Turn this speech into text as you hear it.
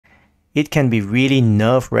it can be really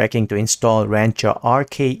nerve-wracking to install Rancher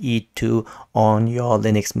RKE2 on your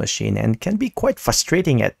Linux machine and can be quite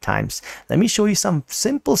frustrating at times. Let me show you some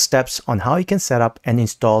simple steps on how you can set up and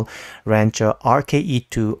install Rancher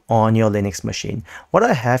RKE2 on your Linux machine. What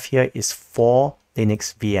I have here is 4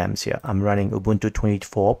 Linux VMs here. I'm running Ubuntu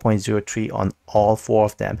 24.03 on all 4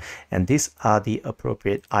 of them, and these are the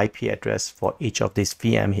appropriate IP address for each of these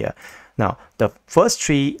VM here. Now, the first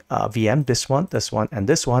 3 VM, this one, and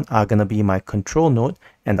this one are going to be my control node,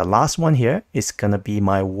 and the last one here is going to be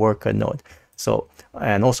my worker node. So,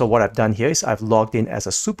 and also what I've done here is I've logged in as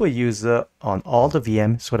a super user on all the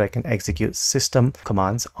VMs so that I can execute system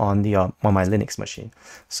commands on my Linux machine.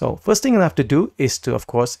 So first thing I have to do is to, of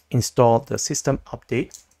course, install the system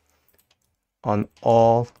update on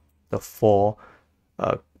all the 4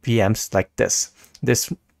 VMs like this.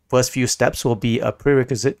 This first few steps will be a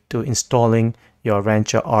prerequisite to installing your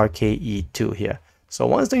Rancher RKE2 here. So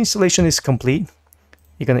once the installation is complete,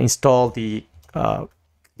 you're going to install the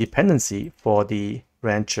dependency for the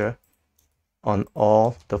Rancher on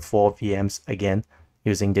all the 4 VMs again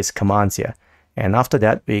using these commands here. And after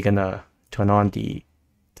that, we're going to turn on the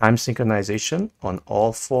time synchronization on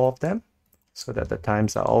all 4 of them so that the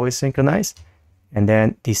times are always synchronized. And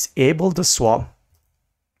then disable the swap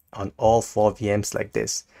on all 4 VMs like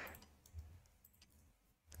this.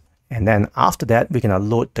 And then after that, we're going to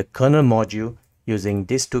load the kernel module using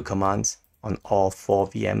these 2 commands on all 4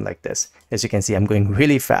 VM like this. As you can see, I'm going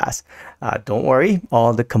really fast. Don't worry,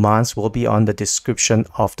 all the commands will be on the description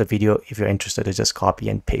of the video if you're interested to just copy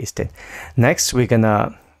and paste it. Next, we're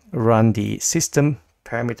gonna run the system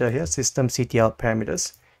parameter here, sysctl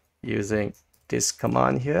parameters, using this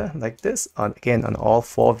command here like this, again on all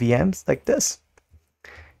 4 VMs like this.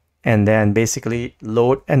 And then basically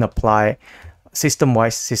load and apply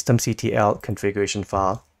system-wide sysctl configuration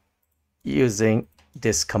file using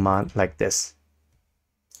this command like this.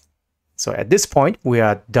 So at this point, we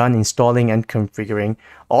are done installing and configuring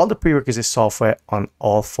all the prerequisite software on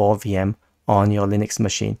all 4 VM on your Linux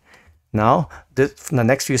machine. Now, the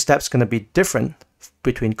next few steps are going to be different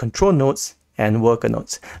between control nodes and worker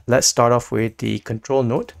nodes. Let's start off with the control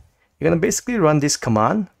node. You're going to basically run this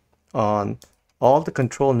command on all the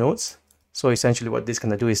control nodes. So essentially what this is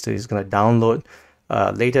going to do is it's going to download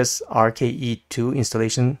latest RKE2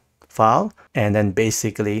 installation file and then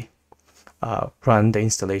basically run the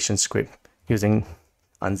installation script using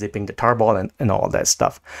unzipping the tarball and all that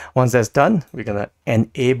stuff. Once that's done, we're going to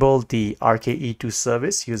enable the RKE2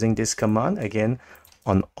 service using this command again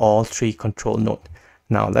on all 3 control nodes.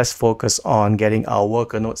 Now let's focus on getting our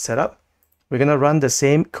worker node set up. We're going to run the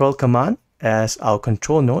same curl command as our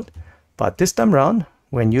control node, but this time around,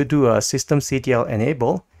 when you do a systemctl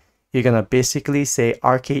enable, you're going to basically say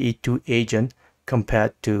RKE2 agent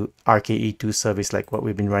compared to RKE2 service like what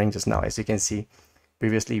we've been running just now. As you can see,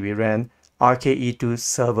 previously we ran RKE2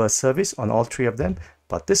 server service on all 3 of them,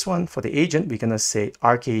 but this one for the agent, we're going to say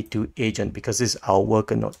RKE2 agent because this is our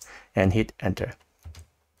worker node, and hit enter.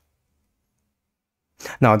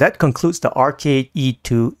 Now that concludes the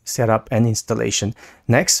RKE2 setup and installation.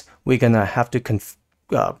 Next, we're going to have to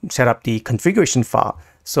set up the configuration file.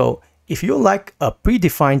 So if you like a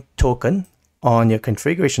predefined token on your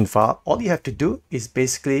configuration file, all you have to do is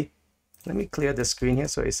basically, let me clear the screen here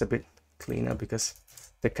so it's a bit cleaner because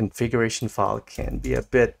the configuration file can be a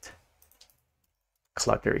bit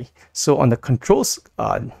cluttery. So on the controls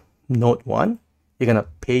node 1, you're going to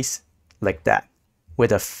paste like that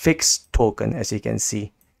with a fixed token, as you can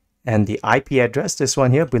see. And the IP address, this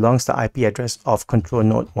one here, belongs to the IP address of control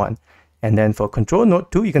node 1. And then for control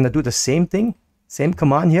node 2, you're going to do the same thing, same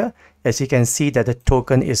command here. As you can see that the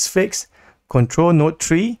token is fixed. Control node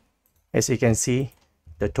 3, as you can see,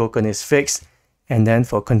 the token is fixed. And then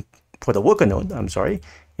for the worker node, I'm sorry,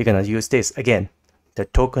 you're going to use this. Again, the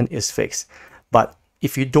token is fixed. But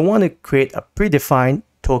if you don't want to create a predefined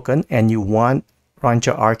token and you want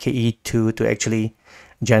Rancher RKE2 to actually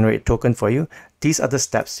generate a token for you, these are the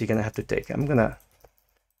steps you're going to have to take. I'm going to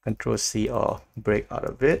Control C or break out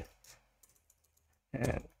of it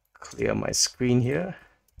and clear my screen here.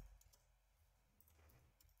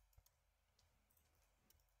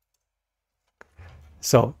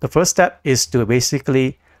 So the first step is to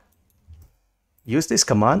basically use this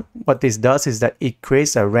command. What this does is that it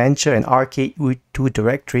creates a Rancher and RKE2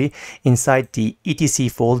 directory inside the etc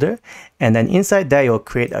folder, and then inside there you'll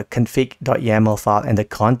create a config.yaml file, and the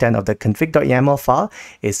content of the config.yaml file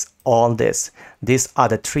is all this. These are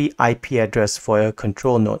the 3 IP address for your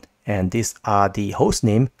control node, and these are the host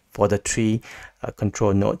name for the 3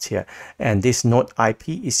 control nodes here. And this node IP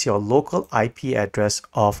is your local IP address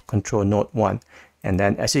of control node 1. And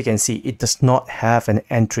then as you can see, it does not have an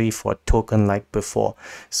entry for token like before.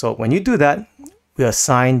 So when you do that, we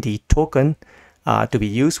assign the token to be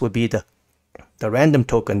used would be the random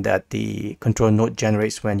token that the control node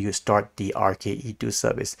generates when you start the RKE2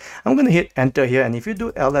 service. I'm going to hit enter here, and if you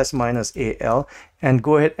do ls-al and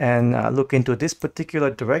go ahead and look into this particular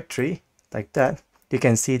directory like that, you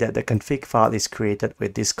can see that the config file is created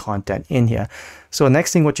with this content in here. So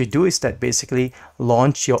next thing what you do is that basically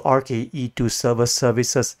launch your RKE2 server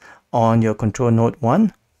services on your control node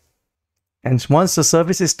 1. And once the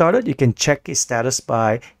service is started, you can check its status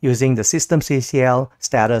by using the systemctl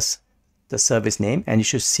status, the service name, and you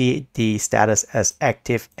should see the status as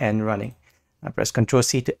active and running. I press Ctrl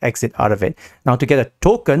C to exit out of it. Now to get a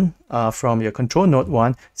token from your control node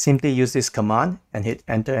 1, simply use this command and hit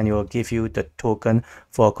enter, and it will give you the token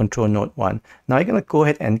for control node 1. Now you're going to go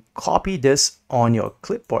ahead and copy this on your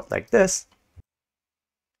clipboard like this,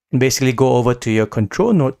 and basically go over to your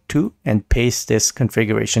control node 2 and paste this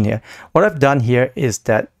configuration here. What I've done here is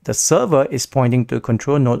that the server is pointing to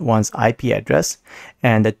control node 1's IP address,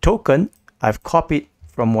 and the token I've copied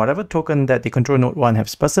from whatever token that the control node 1 have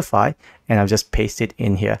specified, and I've just pasted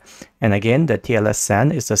in here. And again, the TLS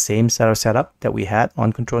SAN is the same setup that we had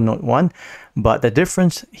on control node 1, but the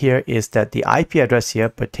difference here is that the IP address here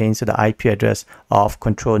pertains to the IP address of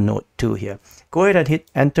control node 2 here. Go ahead and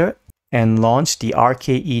hit enter and launch the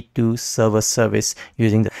RKE2 server service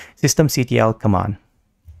using the systemctl command.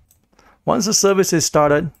 Once the service is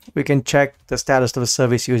started, we can check the status of the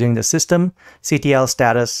service using the systemctl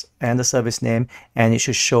status and the service name, and it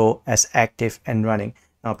should show as active and running.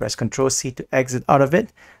 Now press Ctrl C to exit out of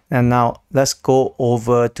it. And now let's go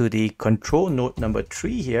over to the control node number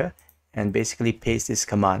 3 here and basically paste this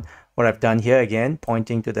command. What I've done here, again,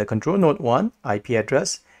 pointing to the control node 1 IP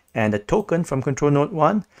address and the token from control node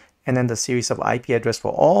 1, and then the series of IP address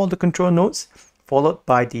for all the control nodes, followed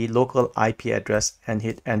by the local IP address, and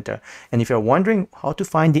hit enter. And if you're wondering how to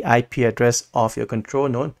find the IP address of your control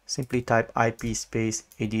node, simply type IP space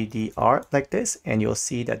ADDR like this, and you'll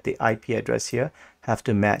see that the IP address here have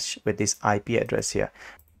to match with this IP address here.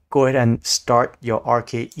 Go ahead and start your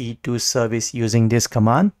RKE2 service using this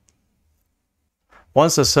command.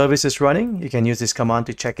 Once the service is running, you can use this command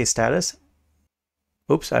to check its status.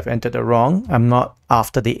 Oops, I've entered the wrong. I'm not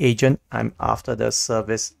after the agent, I'm after the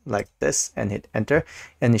service like this, and hit enter.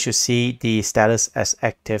 And you should see the status as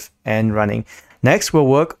active and running. Next, we'll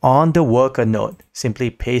work on the worker node. Simply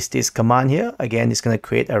paste this command here. Again, it's going to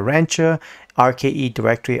create a Rancher RKE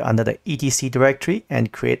directory under the etc directory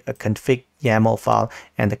and create a config YAML file.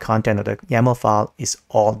 And the content of the YAML file is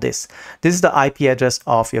all this. This is the IP address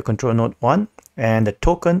of your control node 1. And the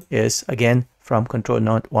token is, again, from control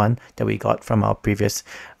node 1 that we got from our previous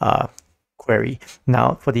query.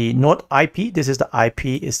 Now for the node IP, this is the IP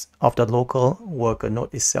is of the local worker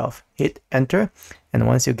node itself. Hit enter, and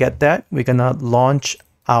once you get that, we're gonna launch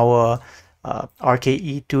our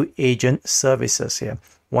RKE2 agent services here.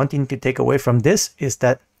 One thing to take away from this is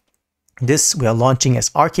that this we are launching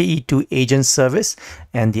as RKE2 agent service,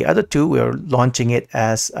 and the other two we are launching it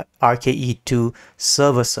as RKE2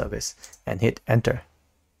 server service, and hit enter.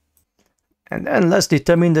 And then let's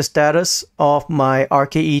determine the status of my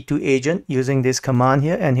RKE2 agent using this command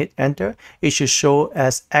here, and hit enter. It should show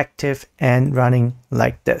as active and running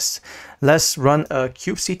like this. Let's run a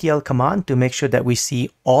kubectl command to make sure that we see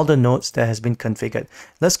all the nodes that has been configured.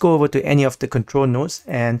 Let's go over to any of the control nodes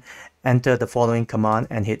and enter the following command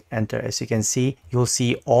and hit enter. As you can see, you'll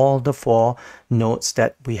see all the 4 nodes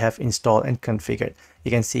that we have installed and configured.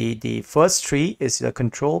 You can see the first 3 is the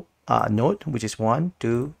control node, which is 1,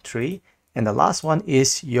 2, 3. And the last one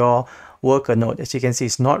is your worker node. As you can see,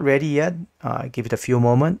 it's not ready yet. Give it a few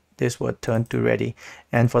moments. This will turn to ready.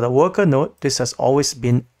 And for the worker node, this has always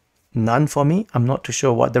been none for me. I'm not too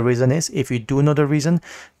sure what the reason is. If you do know the reason,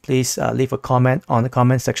 please leave a comment on the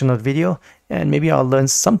comment section of the video, and maybe I'll learn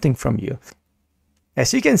something from you.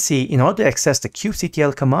 As you can see, in order to access the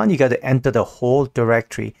kubectl command, you got to enter the whole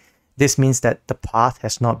directory. This means that the path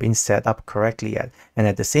has not been set up correctly yet. And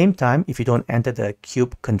at the same time, if you don't enter the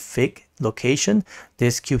kube config location,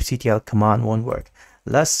 this kubectl command won't work.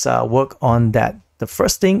 Let's work on that. The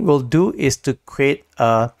first thing we'll do is to create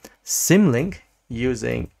a symlink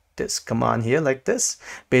using this command here like this.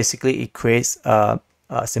 Basically, it creates a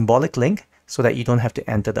symbolic link so that you don't have to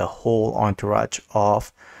enter the whole entourage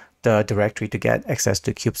of the directory to get access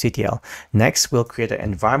to kubectl. Next, we'll create an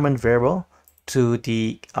environment variable to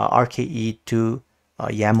the RKE2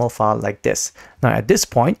 YAML file like this. Now at this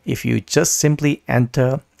point, if you just simply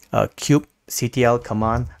enter a kubectl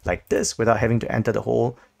command like this without having to enter the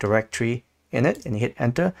whole directory in it and hit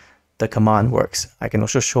enter, the command works. I can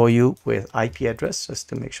also show you with IP address just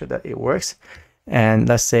to make sure that it works. And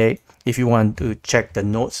let's say if you want to check the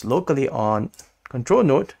nodes locally on control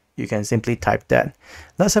node, you can simply type that.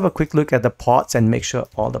 Let's have a quick look at the pods and make sure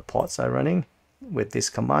all the pods are running with this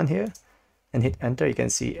command here, and hit enter. You can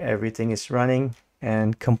see everything is running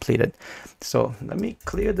and completed. So let me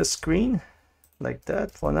clear the screen like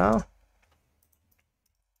that for now.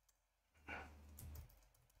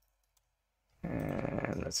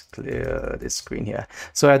 And let's clear this screen here.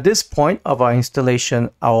 So at this point of our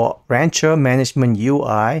installation, our Rancher management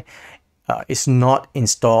UI is not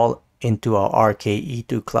installed into our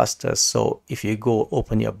RKE2 cluster. So if you go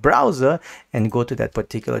open your browser and go to that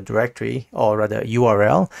particular directory, or rather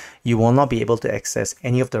URL, you will not be able to access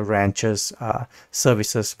any of the Rancher's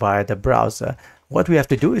services via the browser. What we have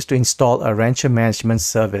to do is to install a Rancher management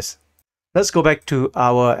service. Let's go back to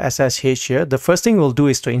our SSH here. The first thing we'll do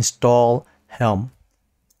is to install Helm,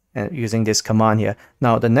 and using this command here.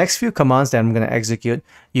 Now the next few commands that I'm going to execute,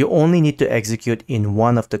 you only need to execute in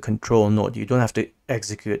one of the control node. You don't have to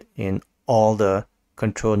execute in all the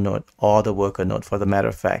control node or the worker node, for the matter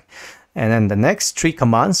of fact. And then the next 3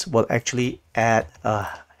 commands will actually add a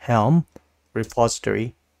Helm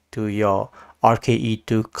repository to your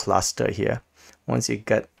RKE2 cluster here. Once you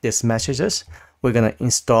get these messages, we're going to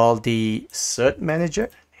install the cert manager,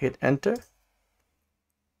 hit enter.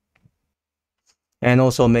 And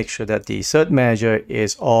also make sure that the cert manager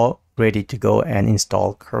is all ready to go and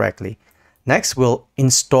installed correctly. Next, we'll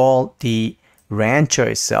install the Rancher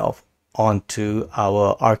itself onto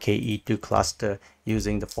our RKE2 cluster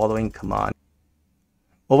using the following command.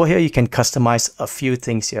 Over here, you can customize a few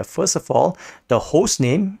things here. First of all, the host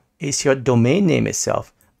name is your domain name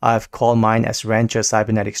itself. I've called mine as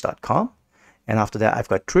ranchercybernetics.com. And after that, I've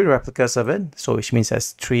got 3 replicas of it, so which means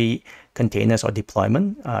there's 3 containers or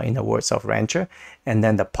deployment in the words of Rancher. And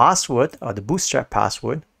then the password, or the bootstrap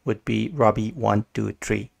password, would be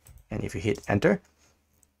Robbie123. And if you hit enter,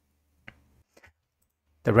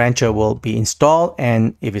 the Rancher will be installed,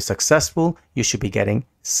 and if it's successful, you should be getting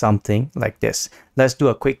something like this. Let's do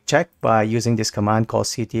a quick check by using this command called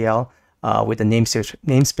ctl. With the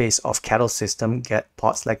namespace of cattle system get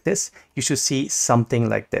pods like this, you should see something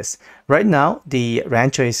like this. Right now, the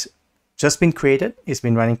Rancher is just been created. It's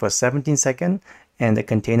been running for 17 seconds, and the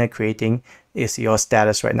container creating is your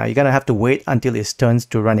status right now. You're gonna have to wait until it turns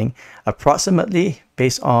to running. Approximately,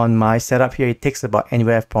 based on my setup here, it takes about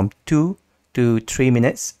anywhere from 2 to 3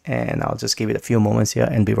 minutes, and I'll just give it a few moments here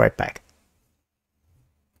and be right back.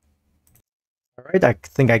 Alright, I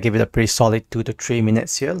think I gave it a pretty solid 2 to 3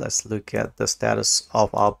 minutes here. Let's look at the status of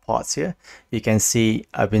our pods here. You can see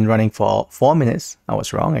I've been running for 4 minutes. I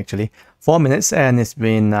was wrong actually. 4 minutes, and it's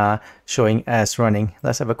been showing as running.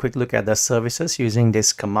 Let's have a quick look at the services using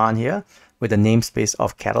this command here with the namespace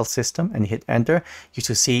of cattle system, and hit enter. You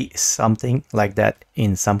should see something like that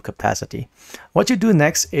in some capacity. What you do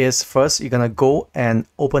next is, first you're gonna go and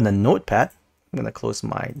open a notepad. I'm gonna close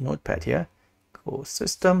my notepad here. Go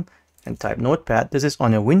system and type notepad. This is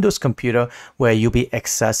on your Windows computer where you'll be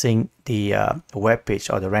accessing the web page,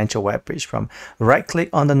 or the Rancher web page from. Right click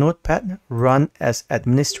on the notepad, run as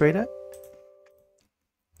administrator.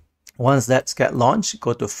 Once that's get launched,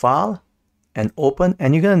 go to file and open,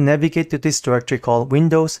 and you're going to navigate to this directory called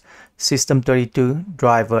Windows System32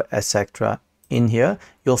 driver, etc. In here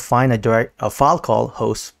you'll find a file called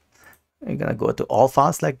host. You're going to go to all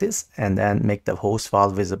files like this and then make the host file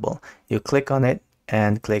visible. You click on it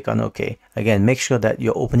and click on OK. Again, make sure that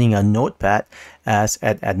you're opening a notepad as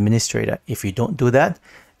an administrator. If you don't do that,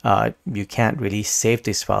 you can't really save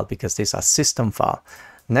this file because these are system file.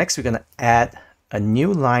 Next, we're going to add a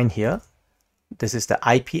new line here. This is the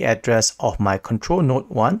IP address of my control node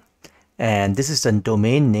 1, and this is the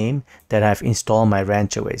domain name that I've installed my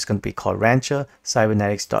Rancher with. It's going to be called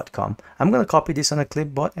ranchercybernetics.com. I'm going to copy this on a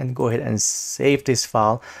clipboard and go ahead and save this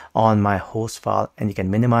file on my host file, and you can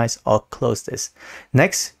minimize or close this.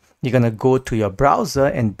 Next, you're going to go to your browser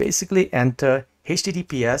and basically enter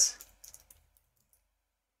https://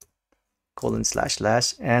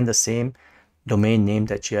 and the same domain name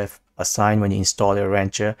that you have assigned when you install your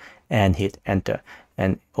Rancher, and hit enter.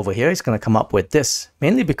 And over here it's going to come up with this,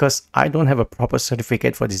 mainly because I don't have a proper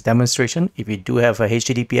certificate for this demonstration. If you do have a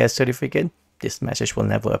HTTPS certificate, this message will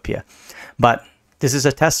never appear. But this is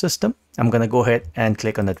a test system. I'm going to go ahead and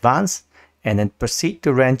click on advanced, and then proceed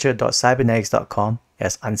to rancher.cybernetics.com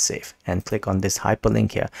as unsafe, and click on this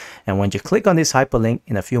hyperlink here. And when you click on this hyperlink,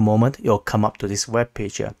 in a few moments you'll come up to this web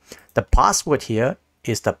page here. The password here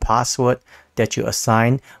is the password that you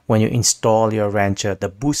assign when you install your Rancher, the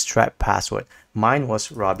bootstrap password. Mine was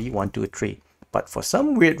Robbie123. But for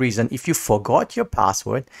some weird reason, if you forgot your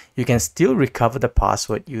password, you can still recover the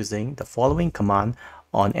password using the following command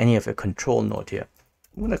on any of your control node here.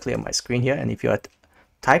 I'm going to clear my screen here, and if you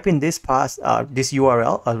type in this this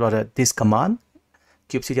URL, or rather this command,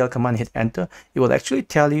 kubectl command, hit enter, it will actually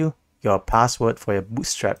tell you your password for your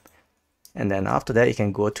bootstrap. And then after that, you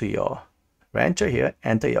can go to your Rancher here,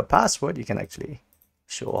 enter your password. You can actually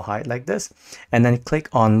show or hide like this, and then click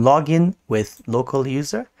on login with local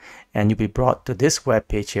user, and you'll be brought to this web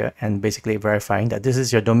page here, and basically verifying that this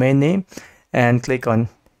is your domain name, and click on,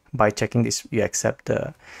 by checking this, you accept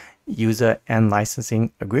the user and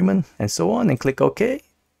licensing agreement and so on, and click OK.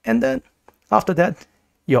 And then after that,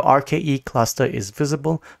 your RKE cluster is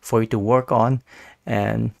visible for you to work on,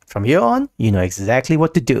 and from here on, you know exactly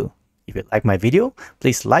what to do. If you like my video,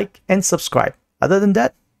 please like and subscribe. Other than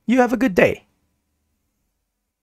that, you have a good day.